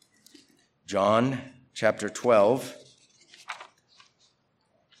John chapter 12,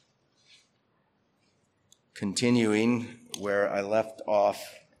 continuing where I left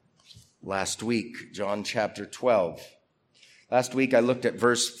off last week, John chapter 12. Last week I looked at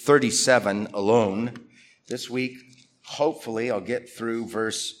verse 37 alone. This week, hopefully, I'll get through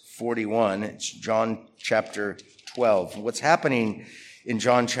verse 41. It's John chapter 12. What's happening in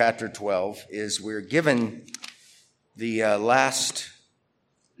John chapter 12 is we're given the last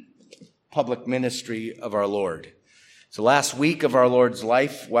public ministry of our Lord. It's the last week of our Lord's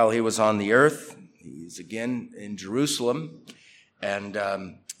life while he was on the earth. He's again in Jerusalem, and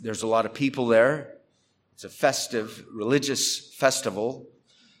there's a lot of people there. It's a festive, religious festival,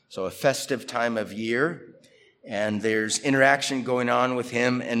 so a festive time of year, and there's interaction going on with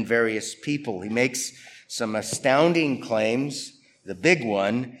him and various people. He makes some astounding claims. The big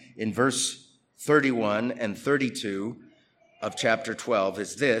one in verse 31 and 32 of chapter 12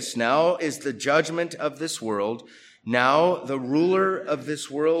 is this: "Now is the judgment of this world. Now the ruler of this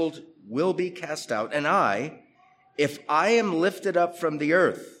world will be cast out. And I, if I am lifted up from the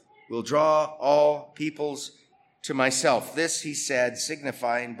earth, will draw all peoples to myself." This he said,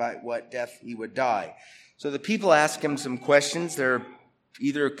 signifying by what death he would die. So the people ask him some questions. They're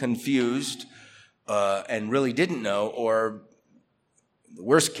either confused and really didn't know, or the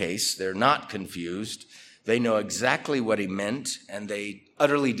worst case, they're not confused. They know exactly what he meant, and they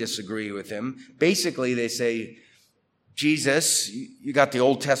utterly disagree with him. Basically, they say, Jesus, you got the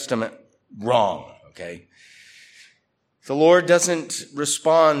Old Testament wrong, okay? The Lord doesn't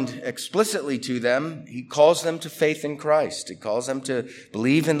respond explicitly to them. He calls them to faith in Christ. He calls them to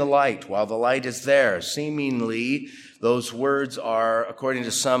believe in the light while the light is there. Seemingly, those words are, according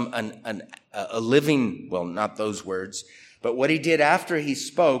to some, a living, well, not those words, but what he did after he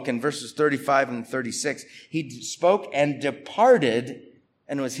spoke in verses 35 and 36, he spoke and departed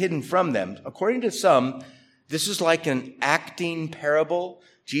and was hidden from them. According to some, this is like an acting parable.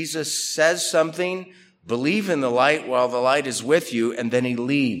 Jesus says something, believe in the light while the light is with you, and then he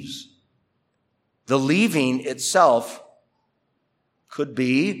leaves. The leaving itself could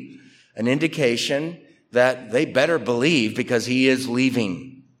be an indication that they better believe because he is leaving.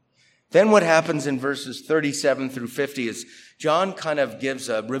 Then what happens in verses 37 through 50 is John kind of gives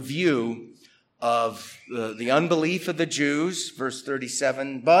a review of the unbelief of the Jews. Verse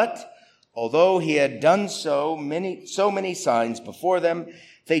 37, "But although he had done so many signs before them,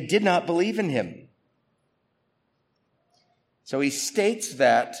 they did not believe in him." So he states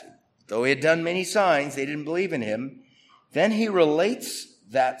that though he had done many signs, they didn't believe in him. Then he relates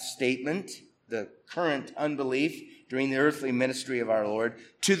that statement, the current unbelief during the earthly ministry of our Lord,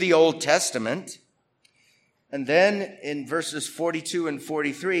 to the Old Testament. And then in verses 42 and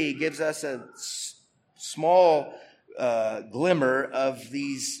 43, he gives us a small glimmer of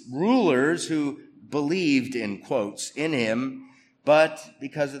these rulers who believed, in quotes, in him, but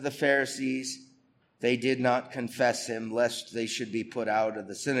because of the Pharisees, they did not confess him, lest they should be put out of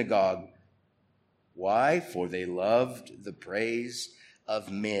the synagogue. Why? For they loved the praise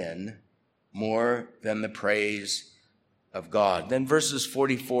of men more than the praise of God. Then verses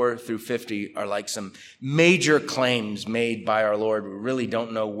 44 through 50 are like some major claims made by our Lord. We really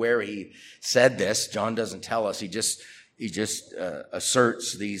don't know where he said this. John doesn't tell us. He just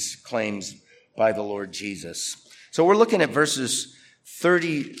asserts these claims by the Lord Jesus. So we're looking at verses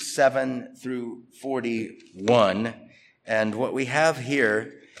 37 through 41. And what we have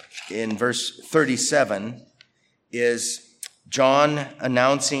here in verse 37 is John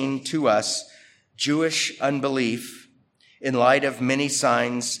announcing to us Jewish unbelief in light of many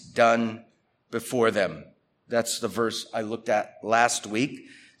signs done before them. That's the verse I looked at last week,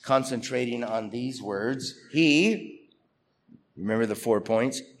 concentrating on these words. He, remember the 4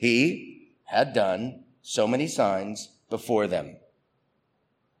 points, he had done so many signs before them.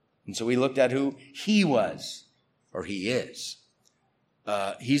 And so we looked at who he was, or he is.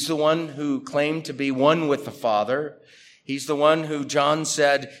 He's the one who claimed to be one with the Father. He's the one who John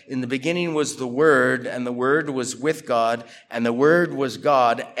said, in the beginning was the Word, and the Word was with God, and the Word was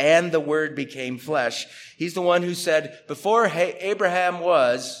God, and the Word became flesh. He's the one who said, before Abraham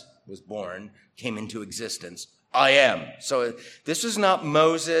was born, came into existence, I am. So this is not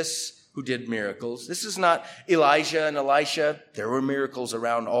Moses who did miracles. This is not Elijah and Elisha. There were miracles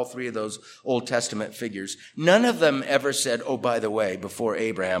around all three of those Old Testament figures. None of them ever said, oh, by the way, before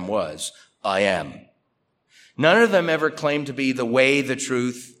Abraham was, I am. None of them ever claimed to be the way, the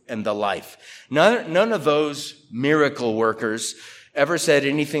truth, and the life. None of those miracle workers ever said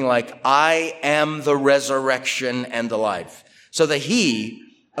anything like, I am the resurrection and the life. So the he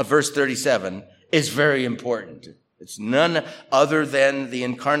of verse 37 is very important. It's none other than the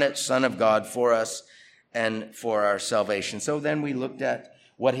incarnate Son of God for us and for our salvation. So then we looked at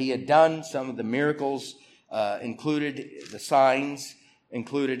what he had done, some of the miracles included, the signs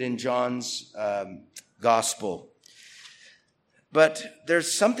included in John's gospel. But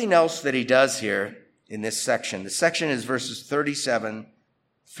there's something else that he does here in this section. The section is verses 37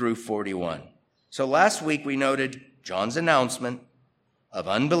 through 41. So last week we noted John's announcement of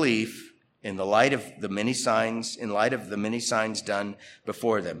unbelief in the light of the many signs, done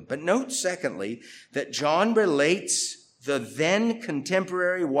before them. But note, secondly, that John relates the then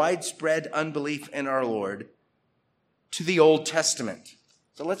contemporary widespread unbelief in our Lord to the Old Testament.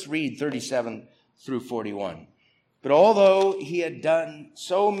 So let's read 37 through 41. But although he had done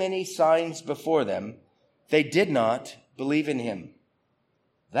so many signs before them, they did not believe in him,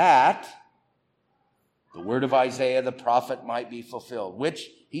 that the word of Isaiah the prophet might be fulfilled, which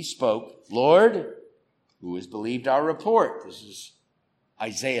he spoke, Lord, who has believed our report? This is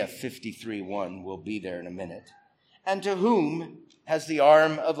Isaiah 53:1. We'll be there in a minute. And to whom has the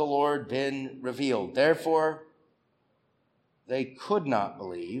arm of the Lord been revealed? Therefore, they could not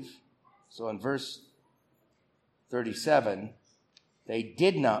believe. So in verse 37, they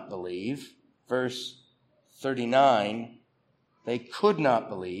did not believe. Verse 39, they could not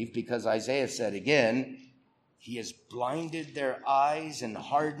believe because Isaiah said again, he has blinded their eyes and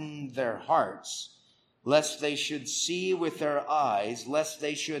hardened their hearts, lest they should see with their eyes, lest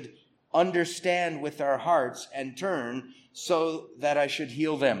they should understand with their hearts and turn so that I should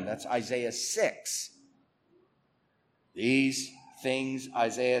heal them. That's Isaiah 6. These things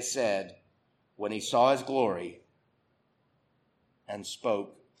Isaiah said when he saw his glory and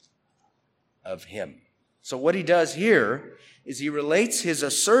spoke of him. So what he does here is he relates his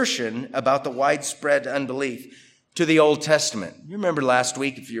assertion about the widespread unbelief to the Old Testament. You remember last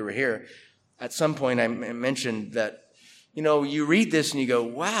week, if you were here, at some point I mentioned that, you read this and you go,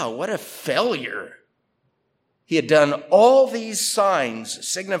 wow, what a failure. He had done all these signs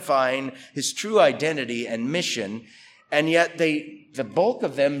signifying his true identity and mission, and yet the bulk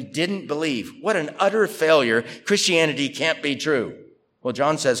of them didn't believe. What an utter failure. Christianity can't be true. Well,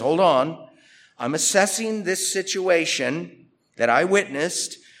 John says, hold on. I'm assessing this situation that I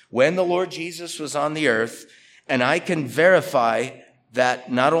witnessed when the Lord Jesus was on the earth, and I can verify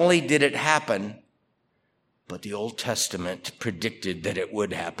that not only did it happen, but the Old Testament predicted that it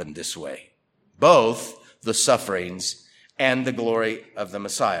would happen this way. Both the sufferings and the glory of the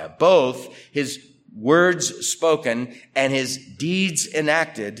Messiah. Both his words spoken and his deeds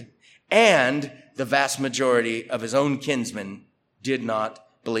enacted, and the vast majority of his own kinsmen did not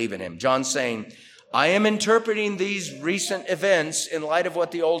believe in him. John's saying, I am interpreting these recent events in light of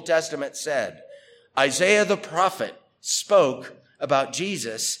what the Old Testament said. Isaiah the prophet spoke about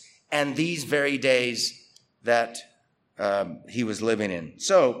Jesus and these very days that he was living in.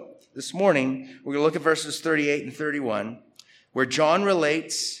 So this morning, we're going to look at verses 38 and 31, where John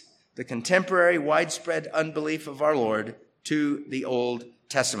relates the contemporary widespread unbelief of our Lord to the Old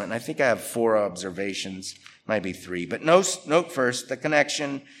Testament. And I think I have 4 observations, might be 3. But note first the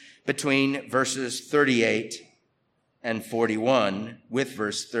connection between verses 38 and 41 with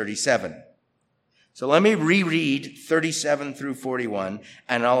verse 37. So let me reread 37 through 41,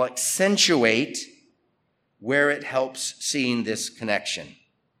 and I'll accentuate where it helps seeing this connection.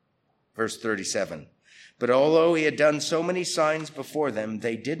 Verse 37. But although he had done so many signs before them,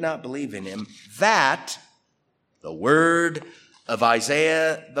 they did not believe in him, that the word of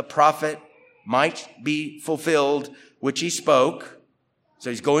Isaiah the prophet might be fulfilled, which he spoke.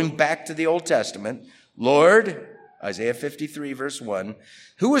 So he's going back to the Old Testament. Lord, Isaiah 53, verse 1,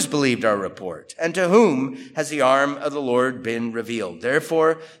 who has believed our report? And to whom has the arm of the Lord been revealed?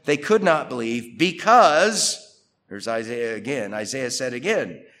 Therefore, they could not believe because, here's Isaiah again. Isaiah said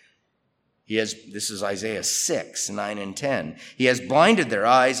again, this is Isaiah 6, 9 and 10. He has blinded their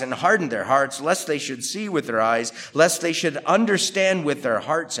eyes and hardened their hearts, lest they should see with their eyes, lest they should understand with their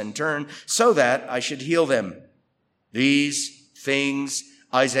hearts and turn, so that I should heal them. These things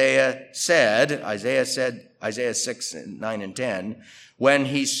Isaiah said, Isaiah 6, 9 and 10, when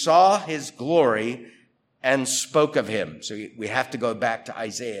he saw his glory and spoke of him. So we have to go back to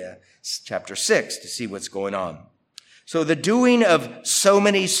Isaiah chapter 6 to see what's going on. So the doing of so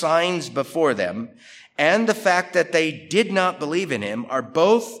many signs before them and the fact that they did not believe in him are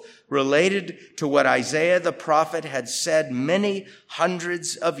both related to what Isaiah the prophet had said many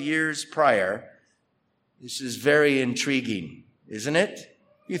hundreds of years prior. This is very intriguing, isn't it?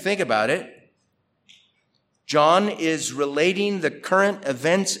 You think about it. John is relating the current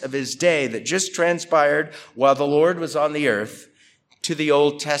events of his day that just transpired while the Lord was on the earth to the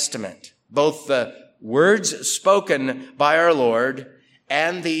Old Testament. Both the words spoken by our Lord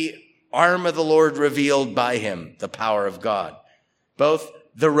and the arm of the Lord revealed by him, the power of God. Both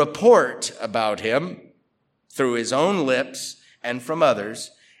the report about him through his own lips and from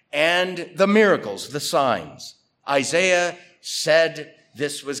others, and the miracles, the signs. Isaiah said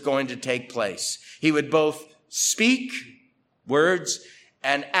this was going to take place. He would both speak words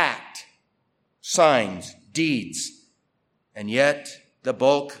and act signs, deeds. And yet the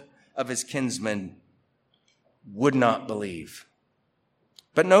bulk of his kinsmen would not believe.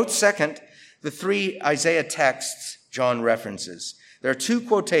 But note second, the three Isaiah texts John references. There are two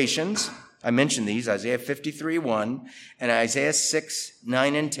quotations. I mentioned these, Isaiah 53:1 and Isaiah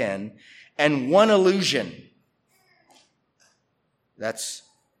 6:9 and 10, and one allusion. That's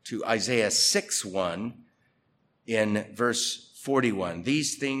to Isaiah 6:1 in verse 41.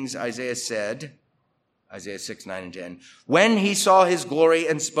 These things Isaiah said, Isaiah 6:9 and 10, when he saw his glory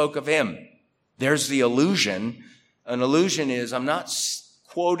and spoke of him. There's the allusion. An allusion is, I'm not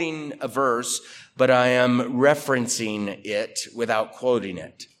quoting a verse, but I am referencing it without quoting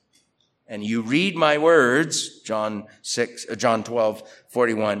it. And you read my words, John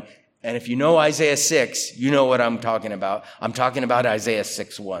 12:41. And if you know Isaiah 6, you know what I'm talking about. I'm talking about Isaiah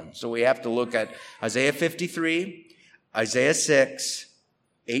 6:1. So we have to look at Isaiah 53, Isaiah 6,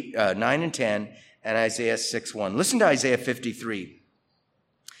 9 and 10, and Isaiah 6:1. Listen to Isaiah 53.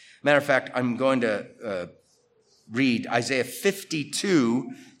 Matter of fact, I'm going to read Isaiah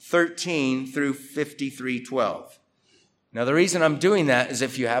 52:13 through 53:12. Now, the reason I'm doing that is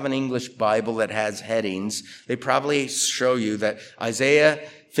if you have an English Bible that has headings, they probably show you that Isaiah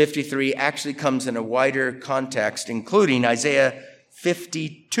 53 actually comes in a wider context, including Isaiah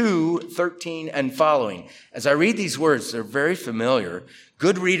 52:13 and following. As I read these words, they're very familiar.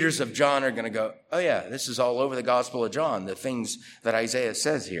 Good readers of John are going to go, oh yeah, this is all over the Gospel of John, the things that Isaiah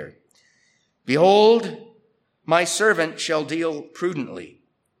says here. Behold, my servant shall deal prudently.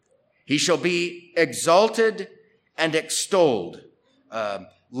 He shall be exalted and extolled.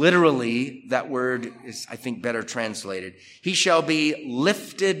 Literally, that word is, I think, better translated. He shall be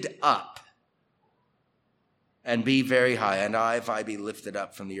lifted up and be very high. And I, if I be lifted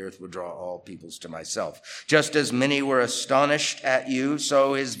up from the earth, will draw all peoples to myself. Just as many were astonished at you,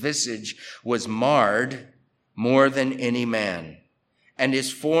 so his visage was marred more than any man, and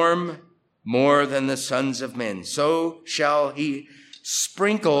his form more than the sons of men. So shall he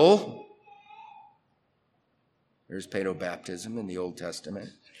sprinkle. There's paedobaptism in the Old Testament.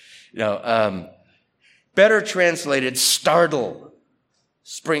 Better translated, startle.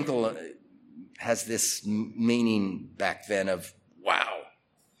 Sprinkle has this meaning back then of wow.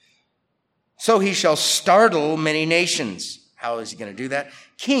 So he shall startle many nations. How is he going to do that?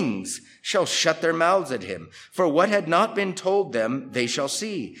 Kings shall shut their mouths at him. For what had not been told them, they shall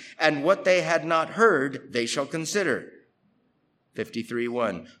see. And what they had not heard, they shall consider.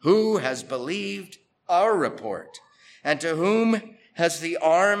 53:1. Who has believed our report? And to whom has the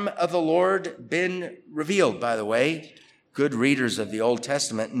arm of the Lord been revealed? By the way, good readers of the Old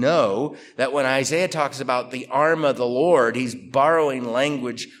Testament know that when Isaiah talks about the arm of the Lord, he's borrowing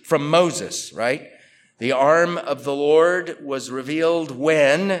language from Moses, right? The arm of the Lord was revealed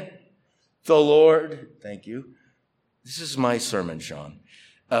when the Lord, thank you. This is my sermon, Sean.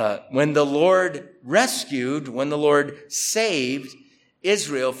 When the Lord rescued, when the Lord saved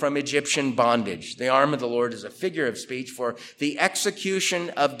Israel from Egyptian bondage. The arm of the Lord is a figure of speech for the execution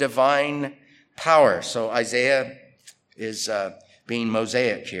of divine power. So Isaiah is being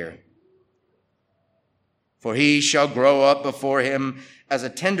Mosaic here. For he shall grow up before him as a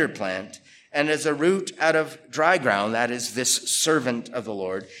tender plant and as a root out of dry ground. That is this servant of the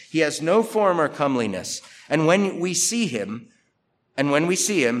Lord. He has no form or comeliness. And when we see him,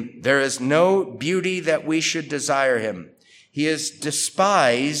 there is no beauty that we should desire him. He is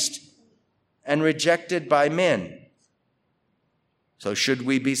despised and rejected by men. So should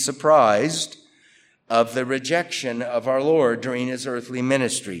we be surprised of the rejection of our Lord during his earthly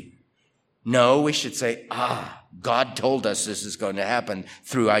ministry? No, we should say, God told us this is going to happen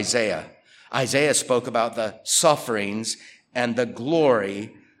through Isaiah. Isaiah spoke about the sufferings and the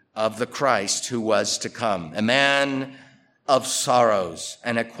glory of the Christ who was to come, a man of sorrows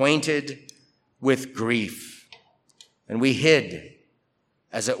and acquainted with grief. And we hid,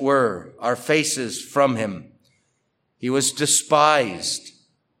 as it were, our faces from him. He was despised.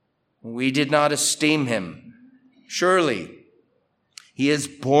 We did not esteem him. Surely, he has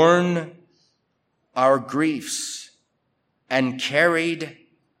borne our griefs and carried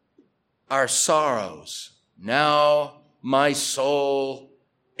our sorrows. Now my soul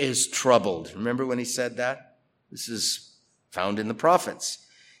is troubled. Remember when he said that? This is found in the prophets.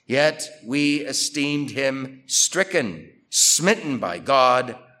 Yet we esteemed him stricken, smitten by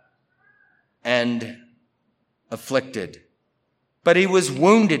God, and afflicted. But he was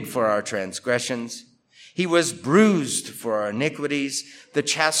wounded for our transgressions. He was bruised for our iniquities. The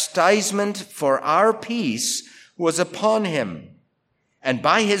chastisement for our peace was upon him, and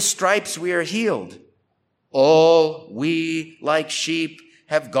by his stripes we are healed. All we, like sheep,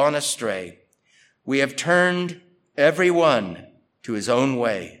 have gone astray. We have turned every one to his own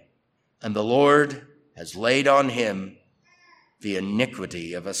way, and the Lord has laid on him the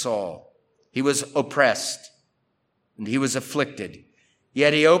iniquity of us all. He was oppressed, and he was afflicted,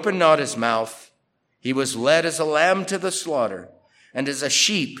 yet he opened not his mouth. He was led as a lamb to the slaughter, and as a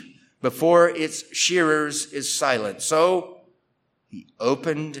sheep before its shearers is silent, so he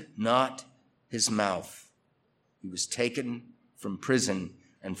opened not his mouth. He was taken from prison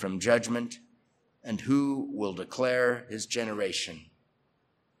and from judgment, and who will declare his generation?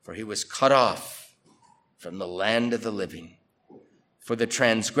 For he was cut off from the land of the living. For the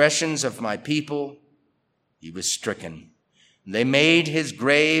transgressions of my people he was stricken. They made his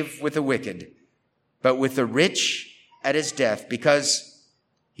grave with the wicked, but with the rich at his death, because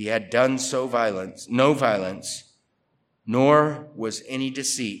he had done no violence, nor was any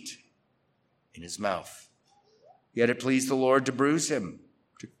deceit in his mouth. Yet it pleased the Lord to bruise him,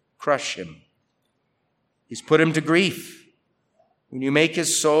 to crush him. He's put him to grief. When you make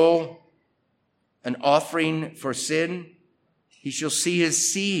his soul an offering for sin, he shall see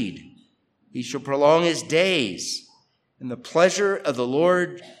his seed. He shall prolong his days, and the pleasure of the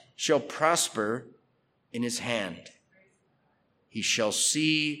Lord shall prosper in his hand. He shall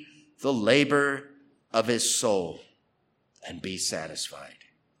see the labor of his soul and be satisfied.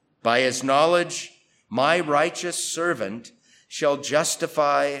 By his knowledge, my righteous servant shall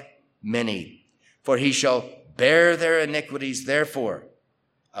justify many, for he shall bear their iniquities. Therefore,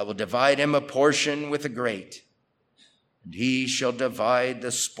 I will divide him a portion with the great, and he shall divide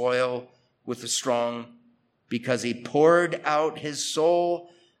the spoil with the strong, because he poured out his soul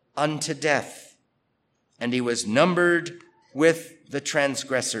unto death, and he was numbered with the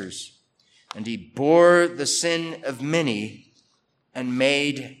transgressors, and he bore the sin of many and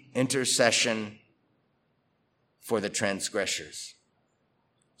made intercession for the transgressors.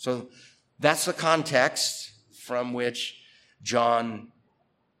 So that's the context from which John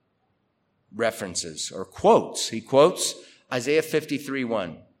references or quotes. He quotes Isaiah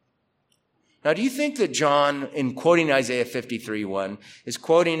 53:1. Now, do you think that John, in quoting Isaiah 53:1, is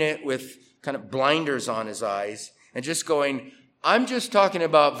quoting it with kind of blinders on his eyes and just going, I'm just talking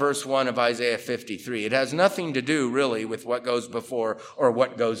about verse 1 of Isaiah 53. It has nothing to do really with what goes before or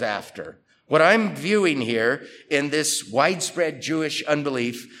what goes after. What I'm viewing here in this widespread Jewish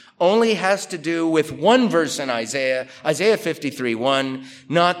unbelief only has to do with one verse in Isaiah 53:1,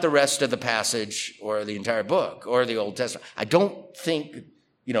 not the rest of the passage or the entire book or the Old Testament. I don't think,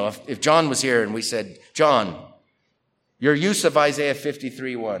 if John was here and we said, John, your use of Isaiah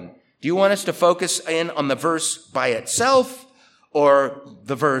 53:1, do you want us to focus in on the verse by itself or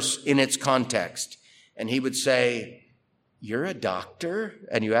the verse in its context? And he would say, you're a doctor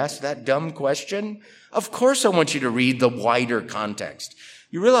and you ask that dumb question? Of course I want you to read the wider context.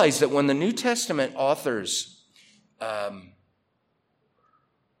 You realize that when the New Testament authors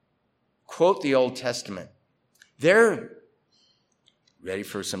quote the Old Testament, they're, ready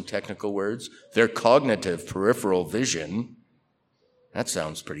for some technical words, their cognitive peripheral vision, that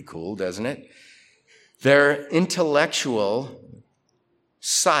sounds pretty cool, doesn't it? Their intellectual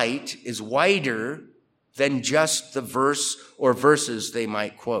sight is wider than just the verse or verses they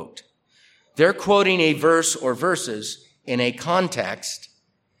might quote. They're quoting a verse or verses in a context,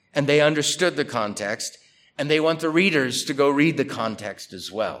 and they understood the context, and they want the readers to go read the context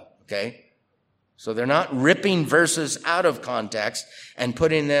as well, okay? So they're not ripping verses out of context and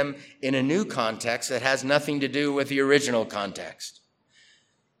putting them in a new context that has nothing to do with the original context.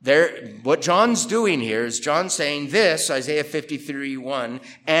 What John's doing here is John's saying this, Isaiah 53:1,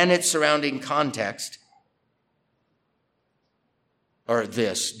 and its surrounding context, or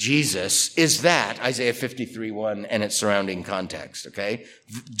this, Jesus, is that, Isaiah 53:1 and its surrounding context, okay?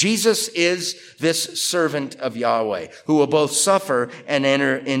 Jesus is this servant of Yahweh who will both suffer and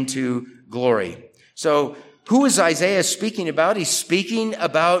enter into glory. So who is Isaiah speaking about? He's speaking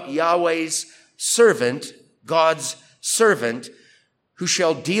about Yahweh's servant, God's servant, who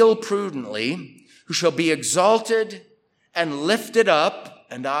shall deal prudently, who shall be exalted and lifted up.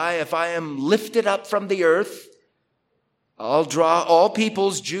 And if I am lifted up from the earth, I'll draw all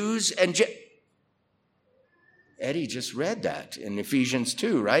peoples, Jews and Eddie just read that in Ephesians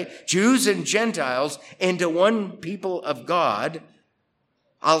 2, right? Jews and Gentiles into one people of God.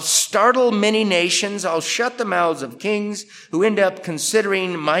 I'll startle many nations. I'll shut the mouths of kings who end up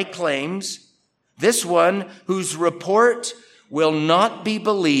considering my claims. This one whose report will not be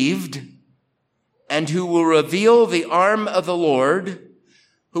believed and who will reveal the arm of the Lord,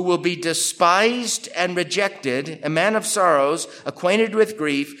 who will be despised and rejected, a man of sorrows, acquainted with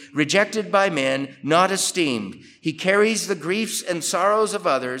grief, rejected by men, not esteemed. He carries the griefs and sorrows of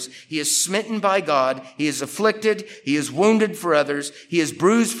others. He is smitten by God. He is afflicted. He is wounded for others. He is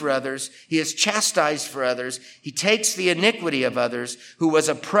bruised for others. He is chastised for others. He takes the iniquity of others, who was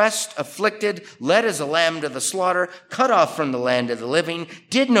oppressed, afflicted, led as a lamb to the slaughter, cut off from the land of the living,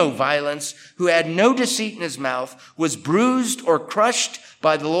 did no violence, who had no deceit in his mouth, was bruised or crushed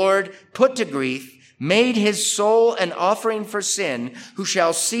by the Lord, put to grief, made his soul an offering for sin, who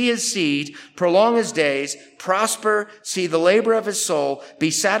shall see his seed, prolong his days, prosper, see the labor of his soul, be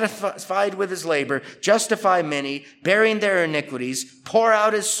satisfied with his labor, justify many, bearing their iniquities, pour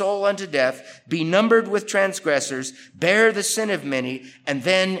out his soul unto death, be numbered with transgressors, bear the sin of many, and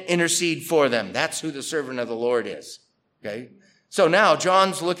then intercede for them. That's who the servant of the Lord is. Okay? So now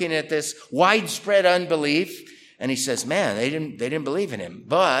John's looking at this widespread unbelief, and he says, man, they didn't believe in him.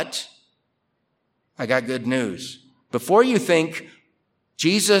 But I got good news. Before you think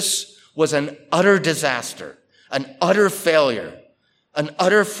Jesus was an utter disaster, an utter failure, an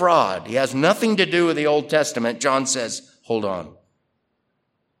utter fraud, he has nothing to do with the Old Testament, John says, hold on.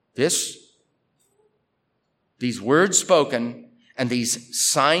 These words spoken and these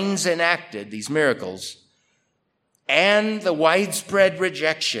signs enacted, these miracles, and the widespread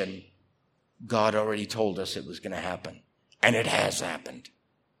rejection, God already told us it was going to happen, and it has happened.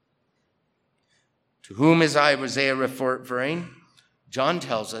 To whom is Isaiah referring? John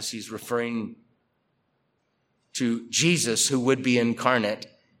tells us he's referring to Jesus, who would be incarnate,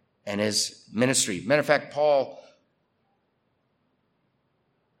 and his ministry. Matter of fact, no,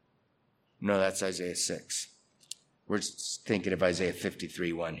 that's Isaiah 6. We're thinking of Isaiah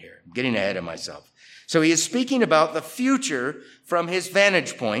 53:1 here. I'm getting ahead of myself. So he is speaking about the future from his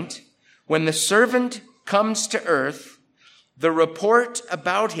vantage point. When the servant comes to earth, the report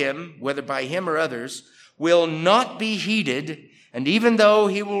about him, whether by him or others, will not be heeded. And even though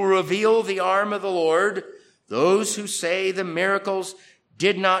he will reveal the arm of the Lord, those who say the miracles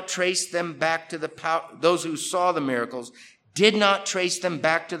did not trace them back to the power, those who saw the miracles did not trace them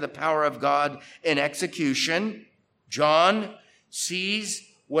back to the power of God in execution. John sees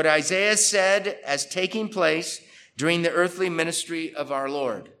what Isaiah said as taking place during the earthly ministry of our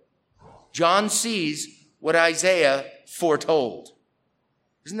Lord. John sees what Isaiah foretold.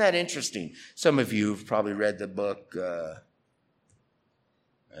 Isn't that interesting? Some of you have probably read the book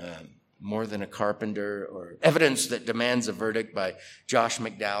More Than a Carpenter, or Evidence That Demands a Verdict by Josh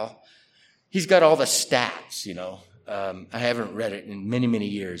McDowell. He's got all the stats, you know. I haven't read it in many, many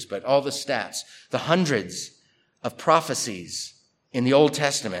years, but all the stats, the hundreds of prophecies in the Old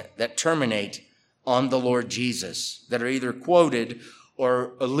Testament that terminate on the Lord Jesus, that are either quoted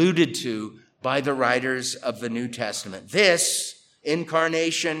or alluded to by the writers of the New Testament. This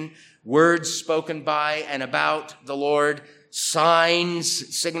incarnation, words spoken by and about the Lord,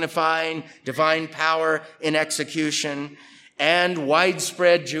 signs signifying divine power in execution, and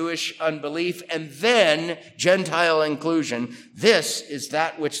widespread Jewish unbelief, and then Gentile inclusion. This is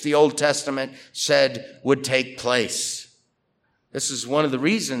that which the Old Testament said would take place. This is one of the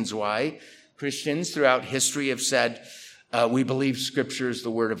reasons why Christians throughout history have said, we believe Scripture is the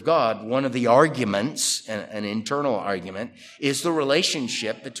Word of God. One of the arguments, an internal argument, is the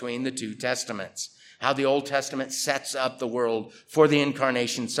relationship between the two Testaments. How the Old Testament sets up the world for the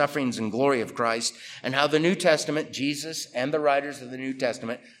incarnation, sufferings, and glory of Christ, and how the New Testament, Jesus and the writers of the New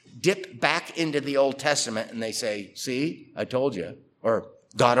Testament, dip back into the Old Testament and they say, see, I told you, or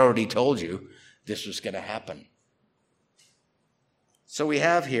God already told you this was going to happen. So we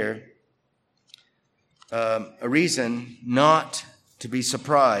have here a reason not to be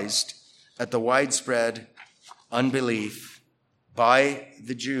surprised at the widespread unbelief by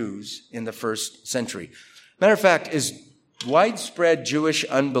the Jews in the first century. Matter of fact, is widespread Jewish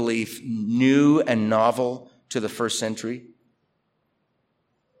unbelief new and novel to the first century?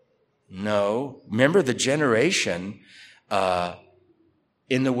 No. Remember the generation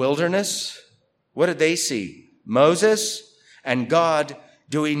in the wilderness? What did they see? Moses and God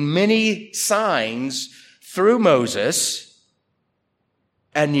doing many signs through Moses,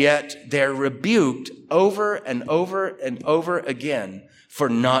 and yet they're rebuked over and over and over again for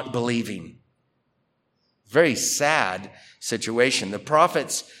not believing. Very sad situation. The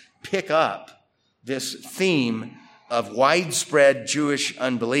prophets pick up this theme of widespread Jewish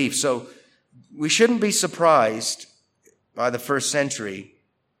unbelief. So we shouldn't be surprised by the first century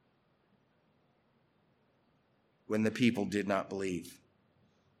when the people did not believe.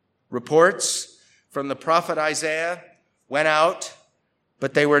 Reports from the prophet Isaiah went out,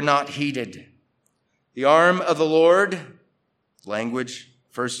 but they were not heeded. The arm of the Lord, language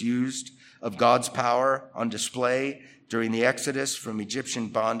first used of God's power on display during the Exodus from Egyptian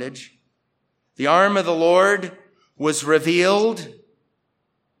bondage. The arm of the Lord was revealed,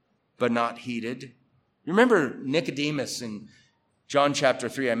 but not heeded. You remember Nicodemus in John chapter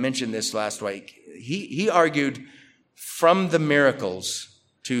 3, I mentioned this last week. He argued from the miracles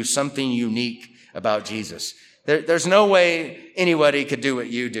to something unique about Jesus. There's no way anybody could do what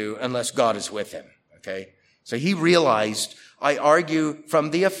you do unless God is with him, okay? So he realized, I argue from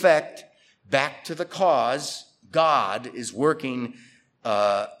the effect back to the cause. God is working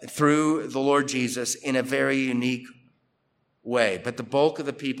through the Lord Jesus in a very unique way. But the bulk of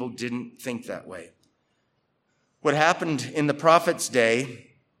the people didn't think that way. What happened in the prophet's day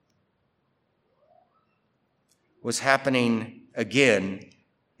was happening again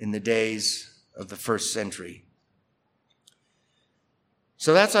in the days of the first century.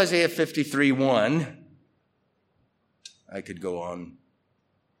 So that's Isaiah 53:1. I could go on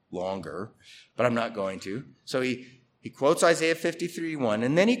longer, but I'm not going to. So he quotes Isaiah 53:1,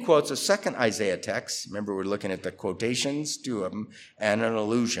 and then he quotes a second Isaiah text. Remember, we're looking at the quotations, two of them, and an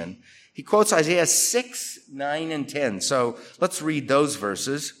allusion. He quotes Isaiah 6, 9, and 10. So let's read those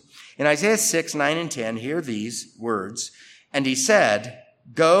verses. In Isaiah 6, 9, and 10, hear these words. And he said,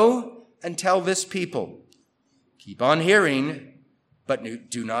 "Go and tell this people, keep on hearing, but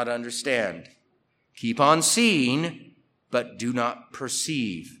do not understand. Keep on seeing, but do not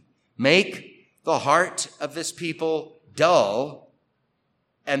perceive. Make the heart of this people dull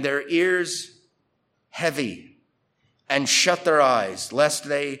and their ears heavy, and shut their eyes, lest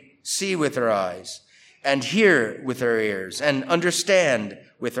they see with their eyes and hear with their ears and understand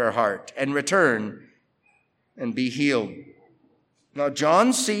with their heart and return and be healed." Now,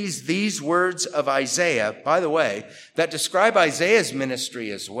 John sees these words of Isaiah, by the way, that describe Isaiah's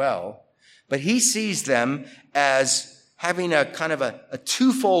ministry as well, but he sees them as having a kind of a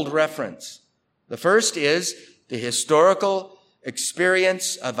twofold reference. The first is the historical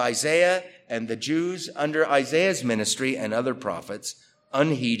experience of Isaiah and the Jews under Isaiah's ministry and other prophets,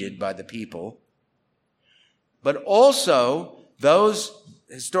 unheeded by the people. But also those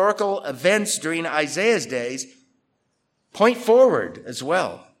historical events during Isaiah's days point forward as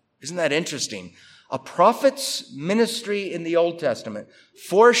well. Isn't that interesting? A prophet's ministry in the Old Testament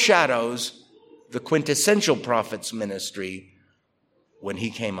foreshadows the quintessential prophet's ministry when he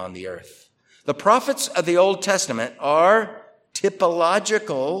came on the earth. The prophets of the Old Testament are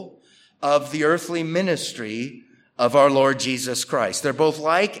typological of the earthly ministry of our Lord Jesus Christ. They're both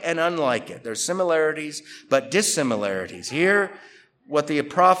like and unlike it. There's similarities, but dissimilarities. Here, what the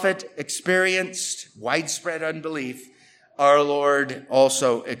prophet experienced, widespread unbelief, our Lord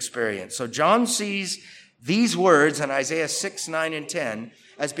also experienced. So John sees these words in Isaiah 6, 9, and 10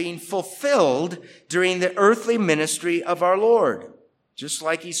 as being fulfilled during the earthly ministry of our Lord. Just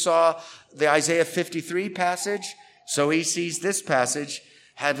like he saw the Isaiah 53 passage, so he sees this passage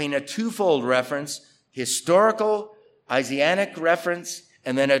having a twofold reference, historical, Isaianic reference,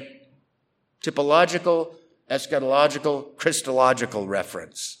 and then a typological, eschatological, Christological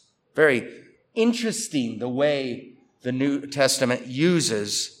reference. Very interesting the way the New Testament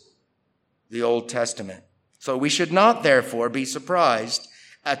uses the Old Testament. So we should not, therefore, be surprised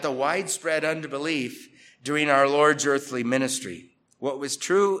at the widespread unbelief during our Lord's earthly ministry. What was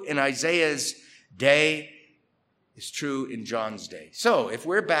true in Isaiah's day is true in John's day. So if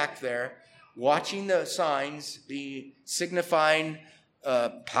we're back there watching the signs be signifying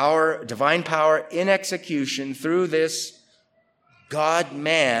power, divine power in execution through this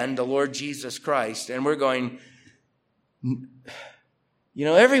God-man, the Lord Jesus Christ, and we're going,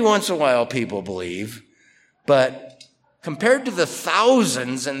 every once in a while people believe, but compared to the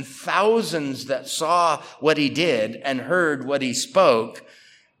thousands and thousands that saw what he did and heard what he spoke,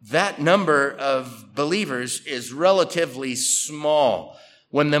 that number of believers is relatively small.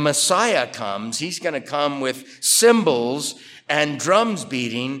 When the Messiah comes, he's going to come with cymbals and drums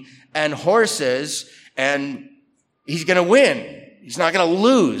beating and horses, and he's going to win. He's not going to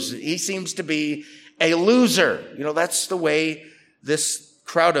lose. He seems to be a loser. That's the way this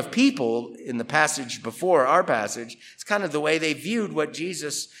crowd of people in the passage before our passage, it's kind of the way they viewed what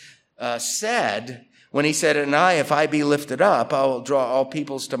Jesus said when he said, "And if I be lifted up, I will draw all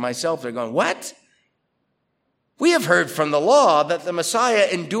peoples to myself." They're going, "What? We have heard from the law that the Messiah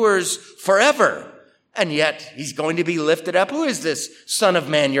endures forever, and yet he's going to be lifted up. Who is this Son of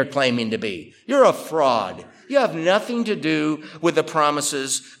Man you're claiming to be? You're a fraud. You have nothing to do with the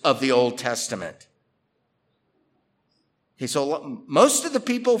promises of the Old Testament." Okay, so most of the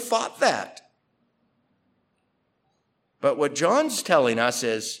people thought that. But what John's telling us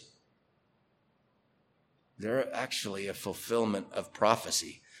is they're actually a fulfillment of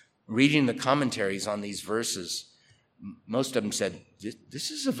prophecy. Reading the commentaries on these verses, most of them said,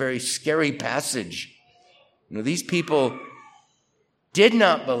 this is a very scary passage. These people did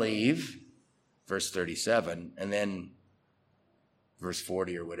not believe, verse 37, and then verse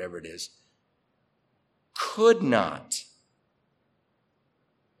 40 or whatever it is, could not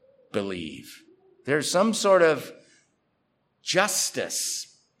believe. There's some sort of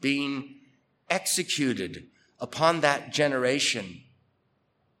justice being executed upon that generation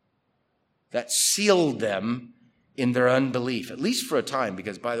that sealed them in their unbelief, at least for a time,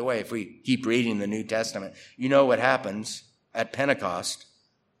 because, by the way, if we keep reading the New Testament, you know what happens at Pentecost.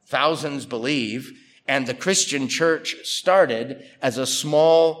 Thousands believe, and the Christian church started as a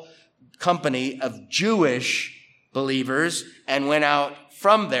small company of Jewish believers and went out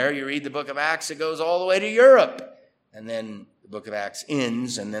from there. You read the book of Acts, it goes all the way to Europe. And then the book of Acts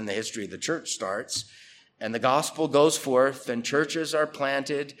ends, and then the history of the church starts. And the gospel goes forth, and churches are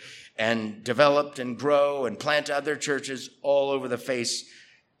planted and developed and grow and plant other churches all over the face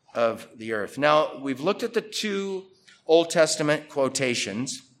of the earth. Now, we've looked at the two Old Testament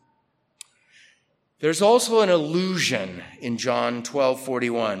quotations. There's also an allusion in John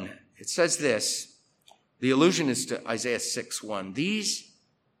 12:41. It says this. The allusion is to Isaiah 6:1. These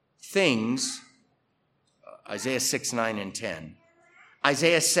things, Isaiah 6:9 and 10.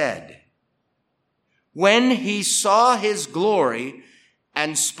 Isaiah said, when he saw his glory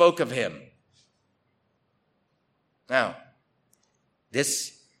and spoke of him. Now,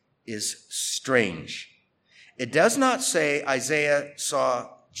 this is strange. It does not say Isaiah saw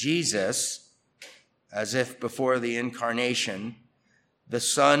Jesus as if before the incarnation the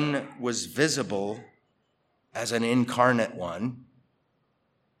Son was visible as an incarnate one.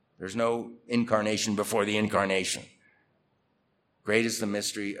 There's no incarnation before the incarnation. Great is the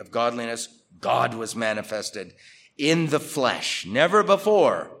mystery of godliness. God was manifested in the flesh. Never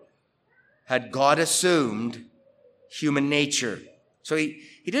before had God assumed human nature. So he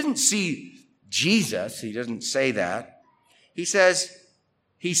didn't see Jesus. He doesn't say that. He says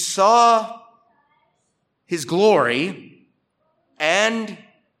he saw his glory and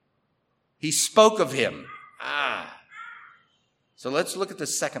he spoke of him. So let's look at the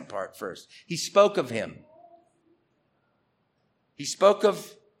second part first. He spoke of him. He spoke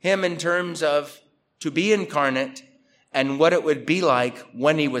of him in terms of to be incarnate and what it would be like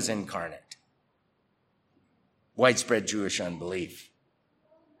when he was incarnate. Widespread Jewish unbelief.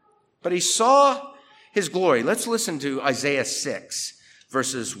 But he saw his glory. Let's listen to Isaiah 6,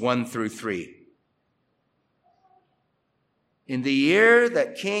 verses 1 through 3. In the year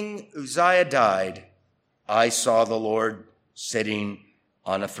that King Uzziah died, I saw the Lord sitting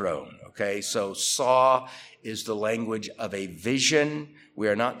on a throne. Okay, so saw is the language of a vision. We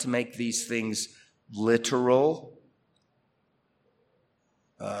are not to make these things literal.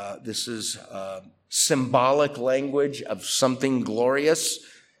 This is symbolic language of something glorious,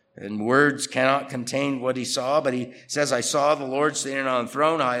 and words cannot contain what he saw. But he says, I saw the Lord sitting on a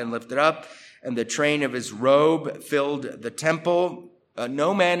throne, high and lifted up, and the train of his robe filled the temple.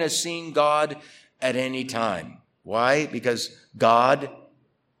 No man has seen God at any time. Why? Because God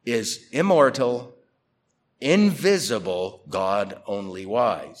is immortal, invisible, God only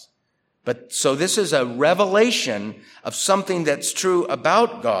wise. But so this is a revelation of something that's true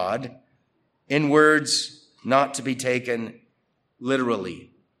about God in words not to be taken literally.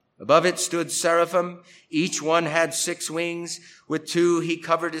 Above it stood seraphim. Each one had 6 wings. With 2 he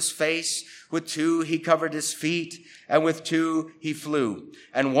covered his face. With 2 he covered his feet. And with 2 he flew.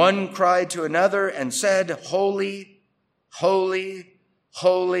 And one cried to another and said, Holy, holy,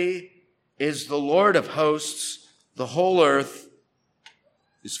 holy is the Lord of hosts. The whole earth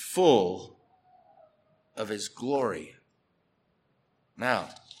is full of his glory. Now,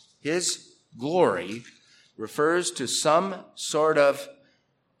 his glory refers to some sort of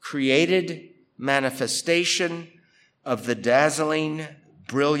created manifestation of the dazzling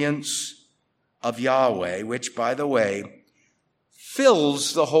brilliance of Yahweh, which, by the way,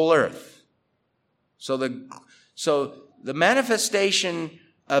 fills the whole earth. So the manifestation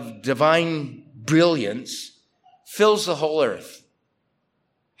of divine brilliance fills the whole earth.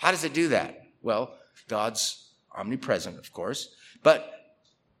 How does it do that? Well, God's omnipresent, of course, but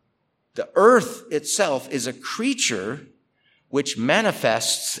the earth itself is a creature which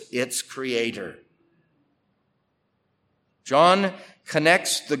manifests its creator. John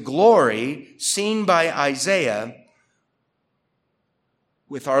connects the glory seen by Isaiah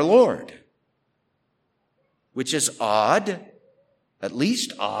with our Lord. which is odd, at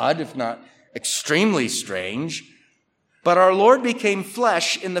least odd, if not extremely strange. But our Lord became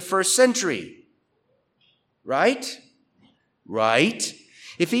flesh in the first century. Right? Right?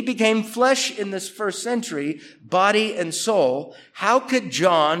 If he became flesh in this first century, body and soul, how could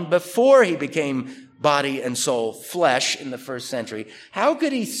John, before he became body and soul, flesh in the first century, how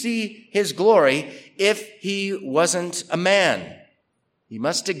could he see his glory if he wasn't a man? He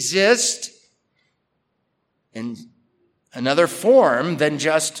must exist in another form than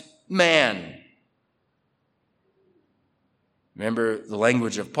just man. Remember the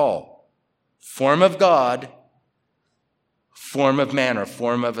language of Paul. Form of God, form of man, or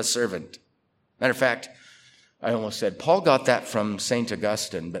form of a servant. Matter of fact, I almost said Paul got that from St.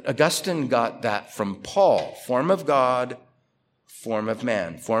 Augustine, but Augustine got that from Paul. Form of God, form of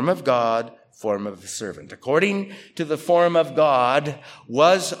man. Form of God, form of a servant. According to the form of God,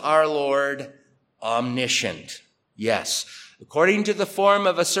 was our Lord omniscient? Yes. According to the form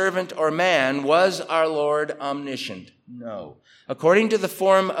of a servant or man, was our Lord omniscient? No. According to the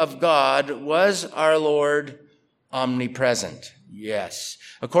form of God, was our Lord omnipresent? Yes.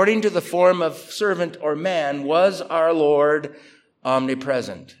 According to the form of servant or man, was our Lord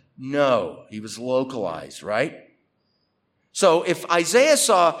omnipresent? No. He was localized, right? So if Isaiah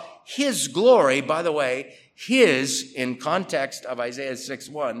saw his glory, by the way, his, in context of Isaiah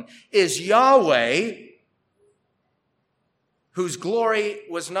 6:1, is Yahweh, whose glory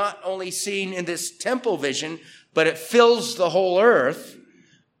was not only seen in this temple vision, but it fills the whole earth.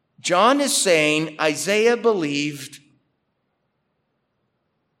 John is saying Isaiah believed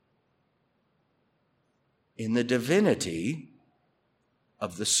in the divinity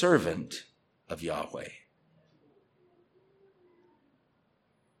of the servant of Yahweh.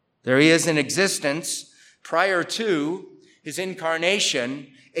 There he is in existence prior to his incarnation,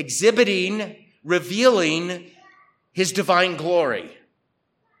 exhibiting, revealing his divine glory.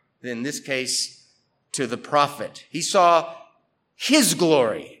 In this case, to the prophet. He saw his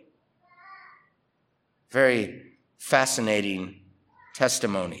glory. Very fascinating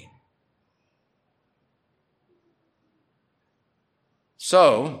testimony.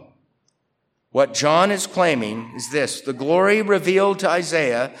 So, what John is claiming is this: the glory revealed to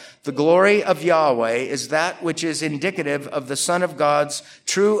Isaiah, the glory of Yahweh, is that which is indicative of the Son of God's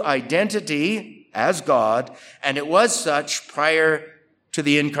true identity as God, and it was such prior to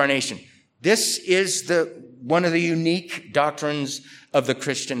the incarnation. This is one of the unique doctrines of the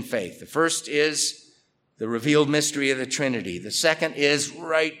Christian faith. The first is the revealed mystery of the Trinity. The second is,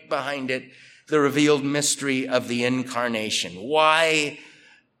 right behind it, the revealed mystery of the incarnation. Why,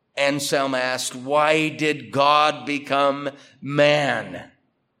 Anselm asked, why did God become man?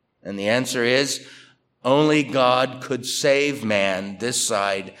 And the answer is, only God could save man this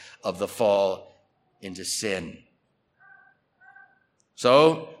side of the fall into sin.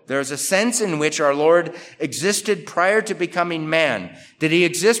 So, there's a sense in which our Lord existed prior to becoming man. Did he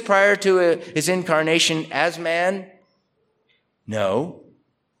exist prior to his incarnation as man? No.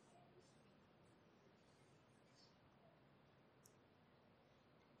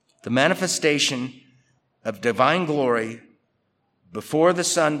 The manifestation of divine glory before the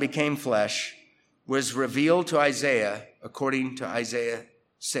Son became flesh was revealed to Isaiah according to Isaiah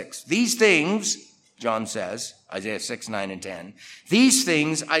 6. These things, John says, Isaiah 6, 9, and 10, these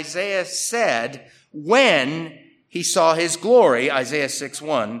things Isaiah said when he saw his glory, Isaiah 6,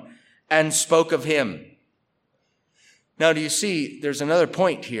 1, and spoke of him. Now, do you see, there's another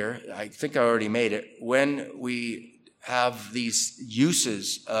point here. I think I already made it. When we have these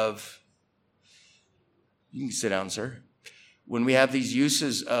uses of, you can sit down, sir. When we have these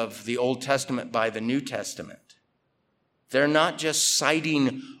uses of the Old Testament by the New Testament, they're not just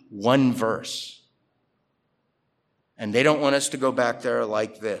citing one verse. And they don't want us to go back there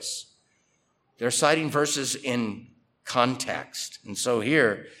like this. They're citing verses in context. And so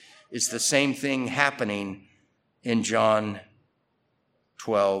here is the same thing happening in John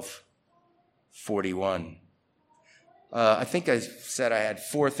 12:41. I think I said I had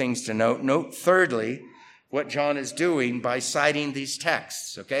 4 things to note. Note, thirdly, what John is doing by citing these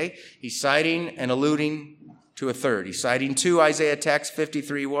texts, okay? He's citing and alluding to a third. He's citing 2 Isaiah texts,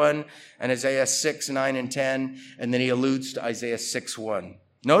 53:1 and Isaiah 6, 9, and 10, and then he alludes to Isaiah 6:1.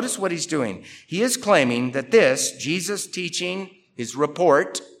 Notice what he's doing. He is claiming that this, Jesus' teaching, his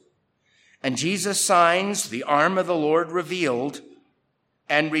report, and Jesus' signs, the arm of the Lord revealed,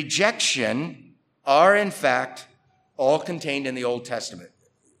 and rejection are, in fact, all contained in the Old Testament.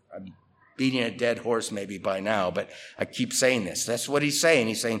 I'm beating a dead horse maybe by now, but I keep saying this. That's what he's saying.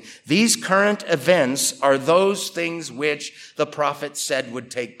 He's saying these current events are those things which the prophet said would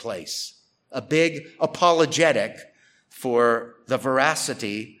take place. a big apologetic for the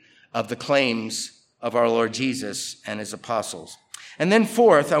veracity of the claims of our Lord Jesus and his apostles. And then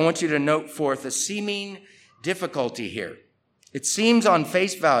fourth, I want you to note fourth, a seeming difficulty here. It seems on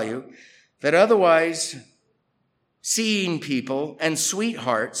face value that otherwise seeing people and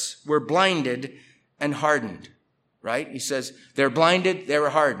sweethearts were blinded and hardened, right? He says they're blinded, they were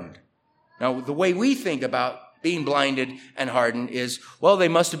hardened. Now, the way we think about being blinded and hardened is, well, they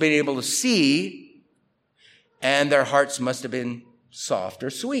must have been able to see and their hearts must have been soft or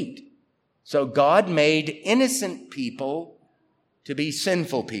sweet. So God made innocent people to be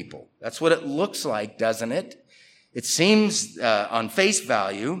sinful people. That's what it looks like, doesn't it? It seems on face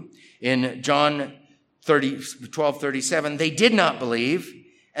value in John 12:37, they did not believe.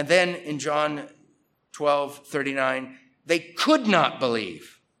 And then in John 12:39, they could not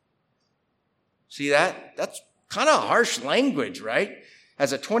believe. See that? That's kind of harsh language, right?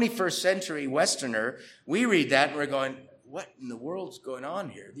 As a 21st century Westerner, we read that and we're going, what in the world's going on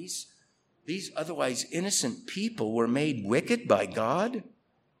here? These otherwise innocent people were made wicked by God?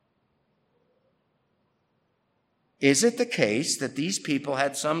 Is it the case that these people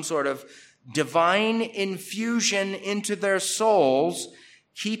had some sort of divine infusion into their souls,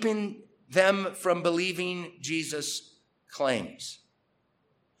 keeping them from believing Jesus' claims?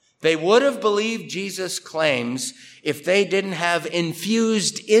 They would have believed Jesus' claims if they didn't have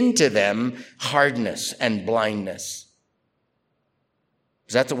infused into them hardness and blindness.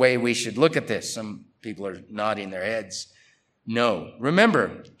 Is that the way we should look at this? Some people are nodding their heads. No.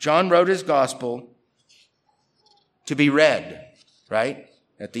 Remember, John wrote his gospel to be read, right?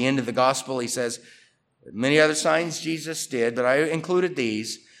 At the end of the gospel, he says, many other signs Jesus did, but I included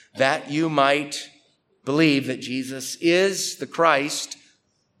these, that you might believe that Jesus is the Christ,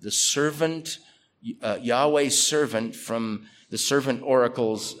 the servant, Yahweh's servant from the servant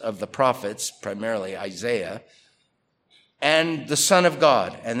oracles of the prophets, primarily Isaiah, and the Son of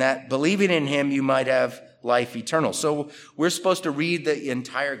God, and that believing in him you might have life eternal. So we're supposed to read the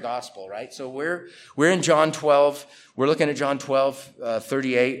entire gospel, right? So we're in John 12. We're looking at John 12,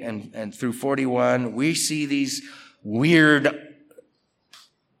 38 and through 41. We see these weird,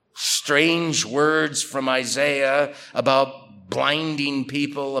 strange words from Isaiah about blinding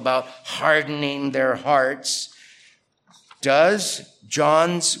people, about hardening their hearts. Does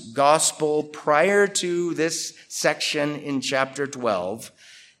John's gospel prior to this section in chapter 12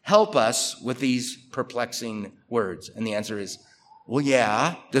 help us with these perplexing words? And the answer is, well,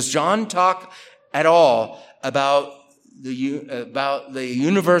 yeah. Does John talk at all about the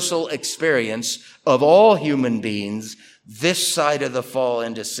universal experience of all human beings this side of the fall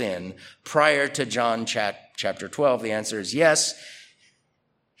into sin prior to John chapter 12? The answer is yes.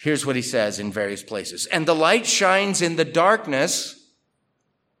 Here's what he says in various places. And the light shines in the darkness.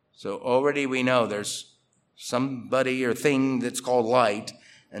 So already we know there's somebody or thing that's called light,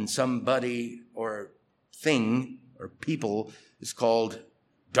 and somebody or thing or people is called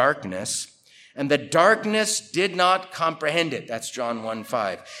darkness. And the darkness did not comprehend it. That's John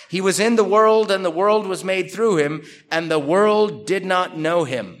 1:5. He was in the world, and the world was made through him, and the world did not know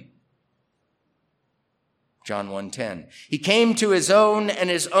him. John 1:10. He came to his own, and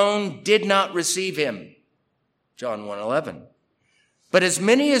his own did not receive him. John 1:11. But as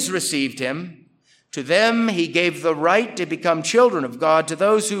many as received him, to them he gave the right to become children of God, to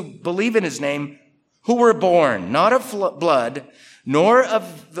those who believe in his name, who were born, not of blood, nor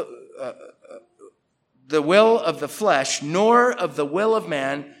of the will of the flesh, nor of the will of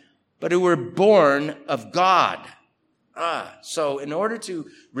man, but who were born of God. So in order to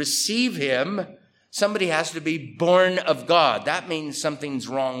receive him, somebody has to be born of God. That means something's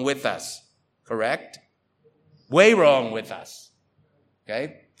wrong with us, correct? Way wrong with us.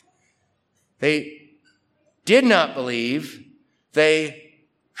 Okay? They did not believe. They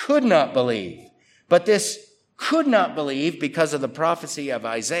could not believe. But this could not believe, because of the prophecy of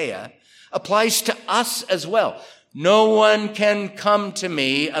Isaiah, applies to us as well. No one can come to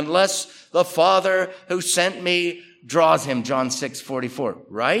me unless the Father who sent me draws him, John 6:44,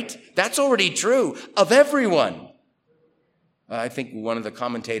 right? That's already true of everyone. I think one of the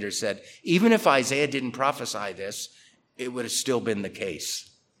commentators said, even if Isaiah didn't prophesy this, it would have still been the case.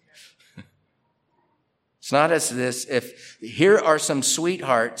 It's not as this, if here are some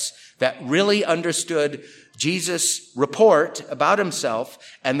sweethearts that really understood Jesus' report about himself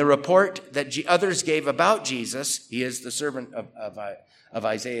and the report that others gave about Jesus. He is the servant of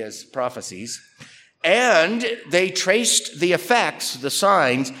Isaiah's prophecies. And they traced the effects, the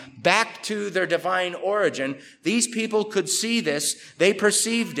signs, back to their divine origin. These people could see this. They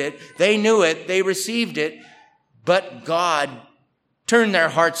perceived it. They knew it. They received it. But God turn their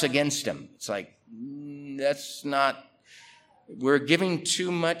hearts against him. It's like, that's not, we're giving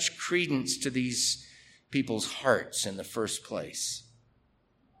too much credence to these people's hearts in the first place.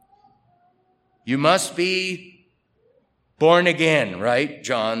 You must be born again, right?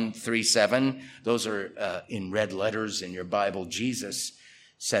 John 3:7. Those are in red letters in your Bible. Jesus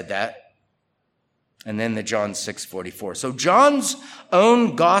said that. And then the John 6:44. So John's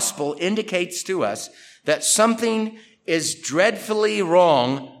own gospel indicates to us that something is dreadfully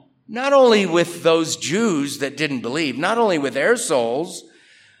wrong, not only with those Jews that didn't believe, not only with their souls,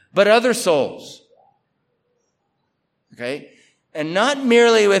 but other souls. Okay? And not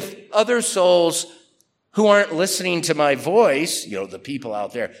merely with other souls who aren't listening to my voice, the people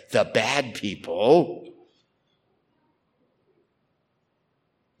out there, the bad people,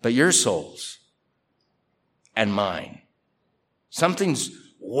 but your souls and mine. Something's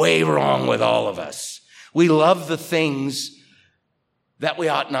way wrong with all of us. We love the things that we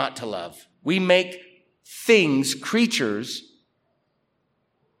ought not to love. We make things, creatures,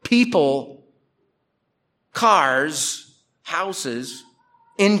 people, cars, houses,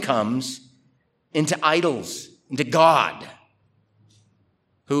 incomes, into idols, into God,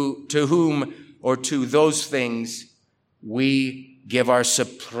 to whom or to those things we give our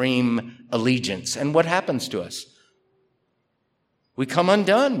supreme allegiance. And what happens to us? We come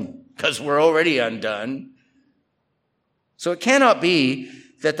undone because we're already undone. So it cannot be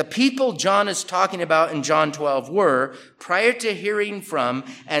that the people John is talking about in John 12 were, prior to hearing from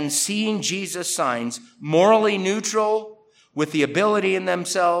and seeing Jesus' signs, morally neutral with the ability in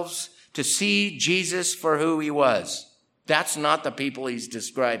themselves to see Jesus for who he was. That's not the people he's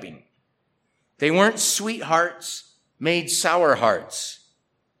describing. They weren't sweethearts made sour hearts.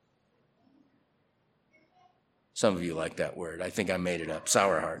 Some of you like that word. I think I made it up,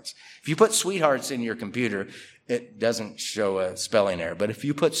 sour hearts. If you put sweethearts in your computer, it doesn't show a spelling error. But if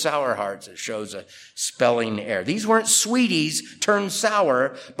you put sour hearts, it shows a spelling error. These weren't sweeties turned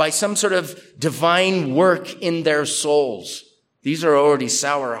sour by some sort of divine work in their souls. These are already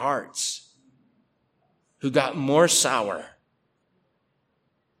sour hearts who got more sour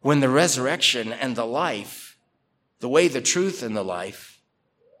when the resurrection and the life, the way, the truth, and the life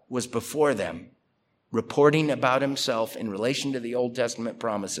was before them, reporting about himself in relation to the Old Testament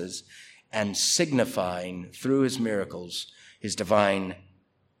promises and signifying through his miracles his divine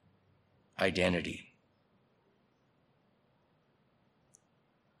identity.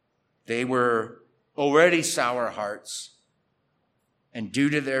 They were already sour hearts. And due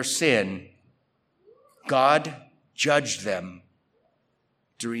to their sin, God judged them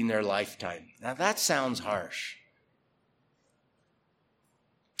during their lifetime. Now that sounds harsh.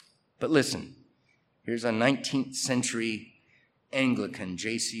 But listen, here's a 19th century Anglican,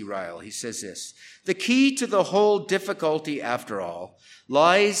 J.C. Ryle. He says this: the key to the whole difficulty, after all,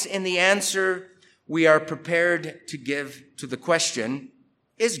 lies in the answer we are prepared to give to the question,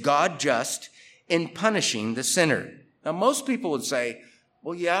 is God just in punishing the sinner? Now, most people would say,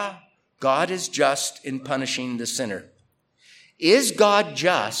 well, yeah, God is just in punishing the sinner. Is God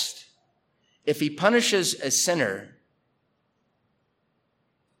just if he punishes a sinner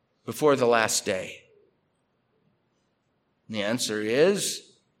before the last day? And the answer is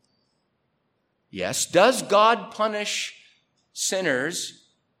yes. Does God punish sinners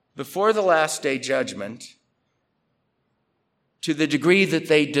before the last day judgment to the degree that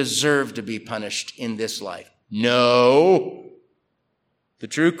they deserve to be punished in this life? No. The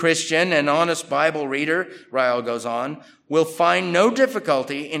true Christian and honest Bible reader, Ryle goes on, will find no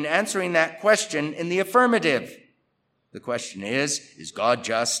difficulty in answering that question in the affirmative. The question is God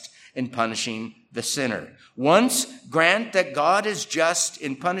just in punishing the sinner? Once grant that God is just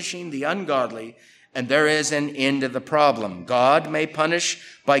in punishing the ungodly, and there is an end to the problem. God may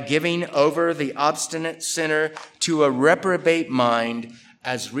punish by giving over the obstinate sinner to a reprobate mind,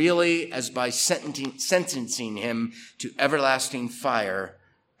 as really as by sentencing him to everlasting fire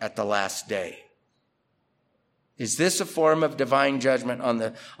at the last day. Is this a form of divine judgment on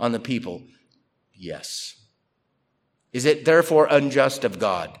the people? Yes. Is it therefore unjust of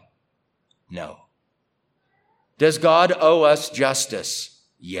God? No. Does God owe us justice?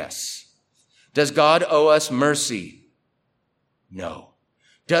 Yes. Does God owe us mercy? No.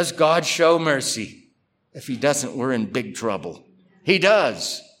 Does God show mercy? If he doesn't, we're in big trouble. He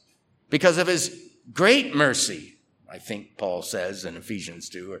does, because of his great mercy, I think Paul says in Ephesians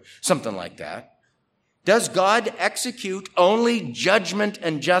 2 or something like that. Does God execute only judgment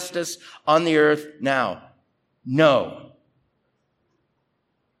and justice on the earth now? No.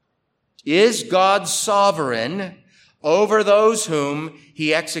 Is God sovereign over those whom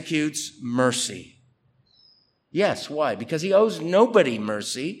he executes mercy? Yes, why? Because he owes nobody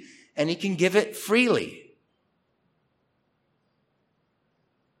mercy, and he can give it freely.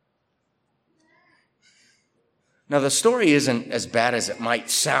 Now, the story isn't as bad as it might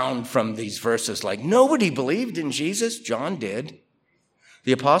sound from these verses. Like, nobody believed in Jesus. John did.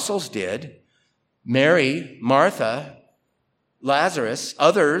 The apostles did. Mary, Martha, Lazarus,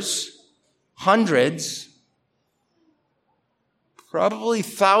 others, hundreds, probably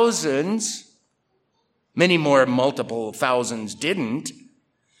thousands. Many more, multiple thousands didn't.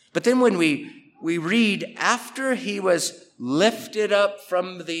 But then when we read, after he was lifted up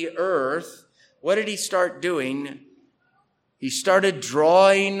from the earth, what did he start doing? He started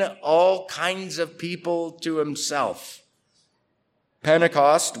drawing all kinds of people to himself.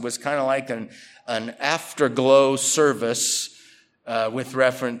 Pentecost was kind of like an afterglow service with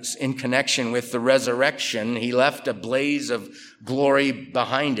reference in connection with the resurrection. He left a blaze of glory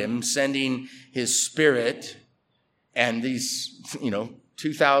behind him, sending his Spirit. And these,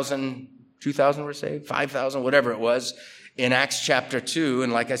 2,000 were saved, 5,000, whatever it was, in Acts chapter 2.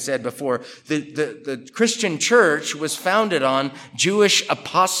 And like I said before, the Christian church was founded on Jewish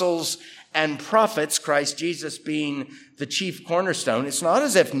apostles and prophets, Christ Jesus being the chief cornerstone. It's not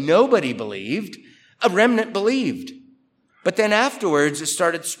as if nobody believed. A remnant believed. But then afterwards, it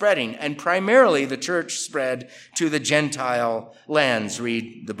started spreading. And primarily, the church spread to the Gentile lands.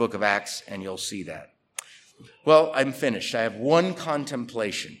 Read the book of Acts, and you'll see that. Well, I'm finished. I have one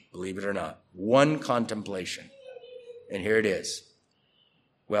contemplation, believe it or not. One contemplation. And here it is.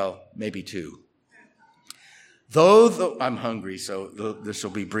 Well, maybe two. I'm hungry, so this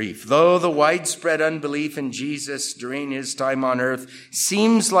will be brief. Though the widespread unbelief in Jesus during his time on earth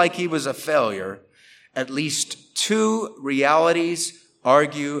seems like he was a failure, at least two realities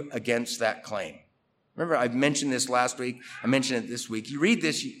argue against that claim. Remember, I mentioned this last week. I mentioned it this week. You read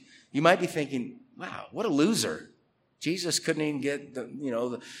this, you might be thinking, wow, what a loser. Jesus couldn't even get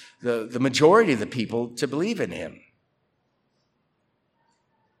the majority of the people to believe in him.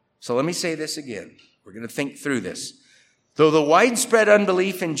 So let me say this again. We're going to think through this. Though the widespread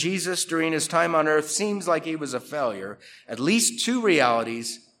unbelief in Jesus during his time on earth seems like he was a failure, at least two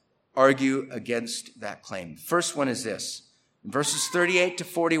realities argue against that claim. First one is this. In verses 38 to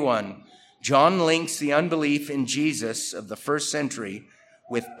 41, John links the unbelief in Jesus of the first century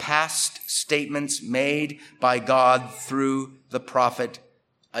with past statements made by God through the prophet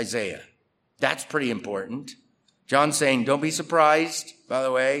Isaiah. That's pretty important. John's saying, don't be surprised, by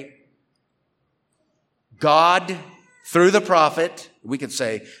the way. God, through the prophet, we could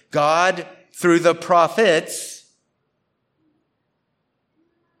say, God, through the prophets,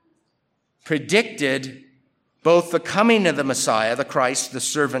 predicted both the coming of the Messiah, the Christ, the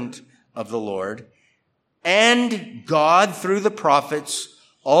servant of the Lord, and God, through the prophets,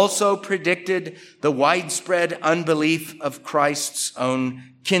 also predicted the widespread unbelief of Christ's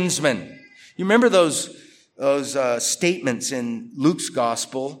own kinsmen. You remember those statements in Luke's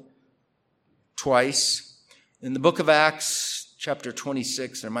gospel twice? In the book of Acts, chapter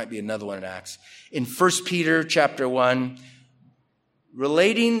 26, there might be another one in Acts. In 1 Peter chapter 1,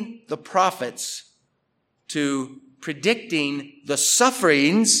 relating the prophets to predicting the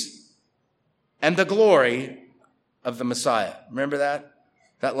sufferings and the glory of the Messiah. Remember that?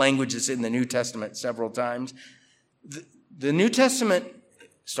 That language is in the New Testament several times. The New Testament,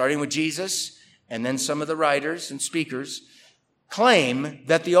 starting with Jesus, and then some of the writers and speakers, claim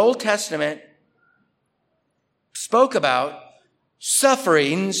that the Old Testament spoke about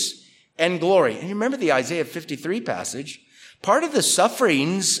sufferings and glory. And you remember the Isaiah 53 passage? Part of the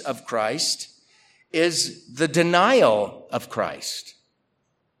sufferings of Christ is the denial of Christ.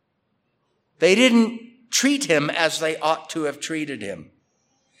 They didn't treat him as they ought to have treated him.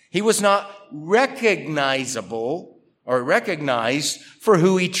 He was not recognizable or recognized for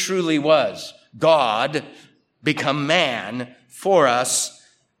who he truly was. God become man for us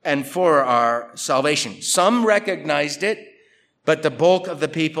and for our salvation. Some recognized it, but the bulk of the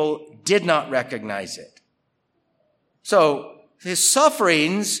people did not recognize it. So his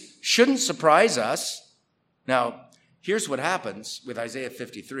sufferings shouldn't surprise us. Now, here's what happens with Isaiah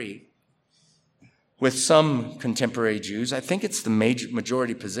 53. With some contemporary Jews, I think it's the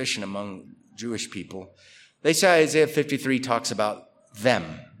majority position among Jewish people. They say Isaiah 53 talks about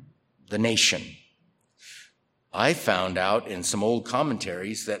them, the nation. I found out in some old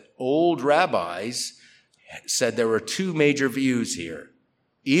commentaries that old rabbis said there were two major views here.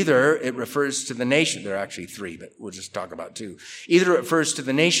 Either it refers to the nation, there are actually three, but we'll just talk about two. Either it refers to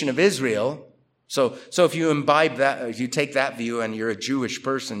the nation of Israel. So if you imbibe that, if you take that view and you're a Jewish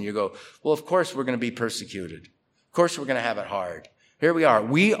person, you go, well, of course we're going to be persecuted. Of course we're going to have it hard. Here we are.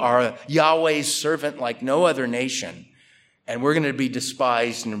 We are Yahweh's servant like no other nation, and we're going to be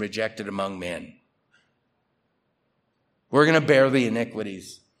despised and rejected among men. We're going to bear the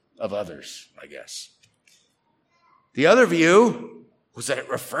iniquities of others, I guess. The other view was that it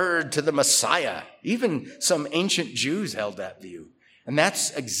referred to the Messiah. Even some ancient Jews held that view. And that's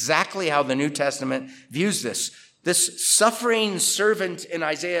exactly how the New Testament views this. This suffering servant in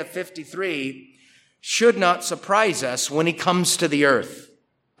Isaiah 53 should not surprise us when he comes to the earth.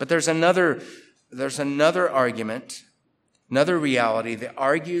 But there's another argument, another reality that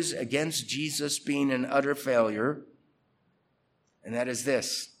argues against Jesus being an utter failure. And that is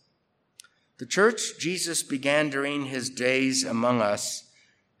this. The church Jesus began during his days among us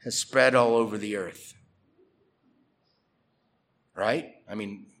has spread all over the earth. Right? I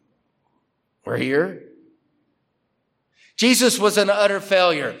mean, we're here. Jesus was an utter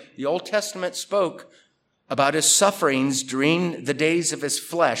failure. The Old Testament spoke about his sufferings during the days of his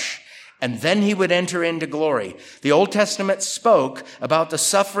flesh, and then he would enter into glory. The Old Testament spoke about the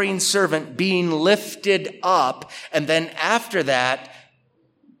suffering servant being lifted up, and then after that,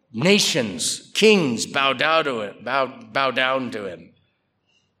 nations, kings bow down to him.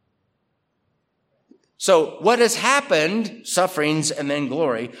 So what has happened, sufferings and then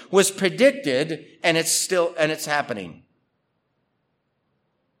glory, was predicted, and it's happening.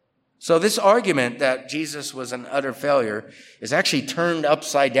 So this argument that Jesus was an utter failure is actually turned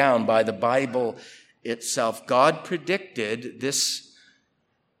upside down by the Bible itself. God predicted this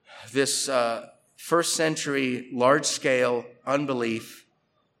first century large-scale unbelief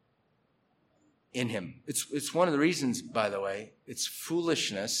in him. It's one of the reasons, by the way, it's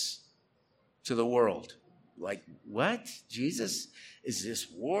foolishness to the world. Like, what? Jesus is this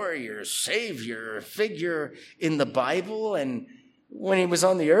warrior, savior figure in the Bible, and when he was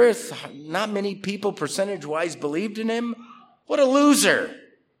on the earth, not many people percentage-wise believed in him? What a loser.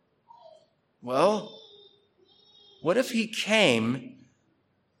 Well, what if he came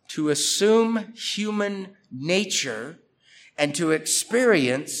to assume human nature and to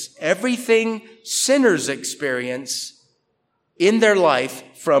experience everything sinners experience in their life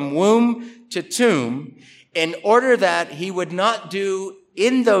from womb to tomb, in order that he would not do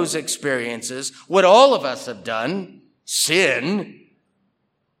in those experiences what all of us have done, sin,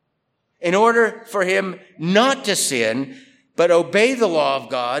 in order for him not to sin, but obey the law of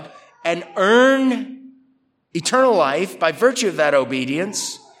God and earn eternal life by virtue of that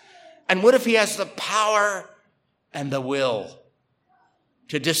obedience? And what if he has the power and the will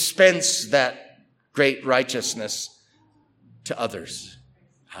to dispense that great righteousness to others?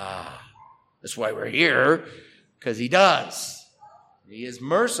 That's why we're here, because he does. He is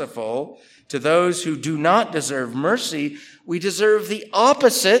merciful to those who do not deserve mercy. We deserve the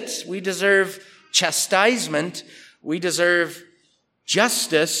opposite. We deserve chastisement. We deserve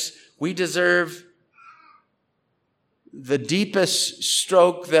justice. We deserve the deepest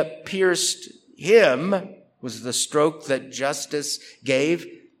stroke that pierced him was the stroke that justice gave.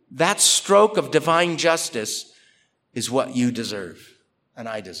 That stroke of divine justice is what you deserve and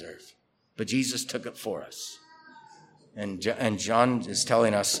I deserve. But Jesus took it for us. And John is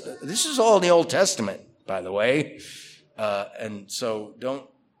telling us, this is all in the Old Testament, by the way. And so don't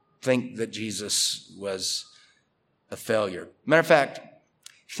think that Jesus was a failure. Matter of fact,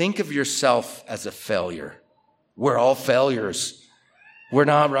 think of yourself as a failure. We're all failures. We're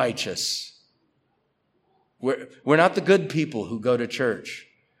not righteous. We're not the good people who go to church.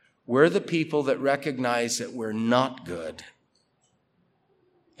 We're the people that recognize that we're not good.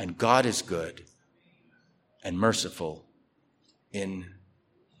 And God is good and merciful in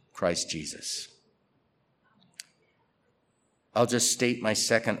Christ Jesus. I'll just state my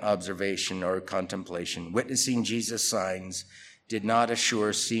second observation or contemplation. Witnessing Jesus' signs did not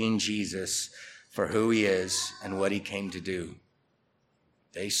assure seeing Jesus for who he is and what he came to do.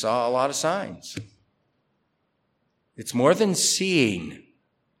 They saw a lot of signs. It's more than seeing.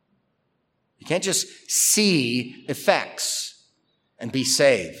 You can't just see effects and be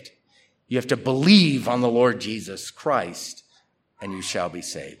saved. You have to believe on the Lord Jesus Christ, and you shall be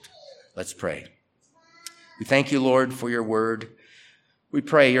saved. Let's pray. We thank you, Lord, for your word. We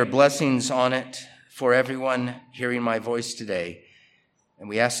pray your blessings on it for everyone hearing my voice today. And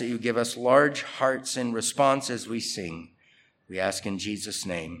we ask that you give us large hearts in response as we sing. We ask in Jesus'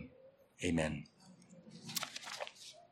 name, amen.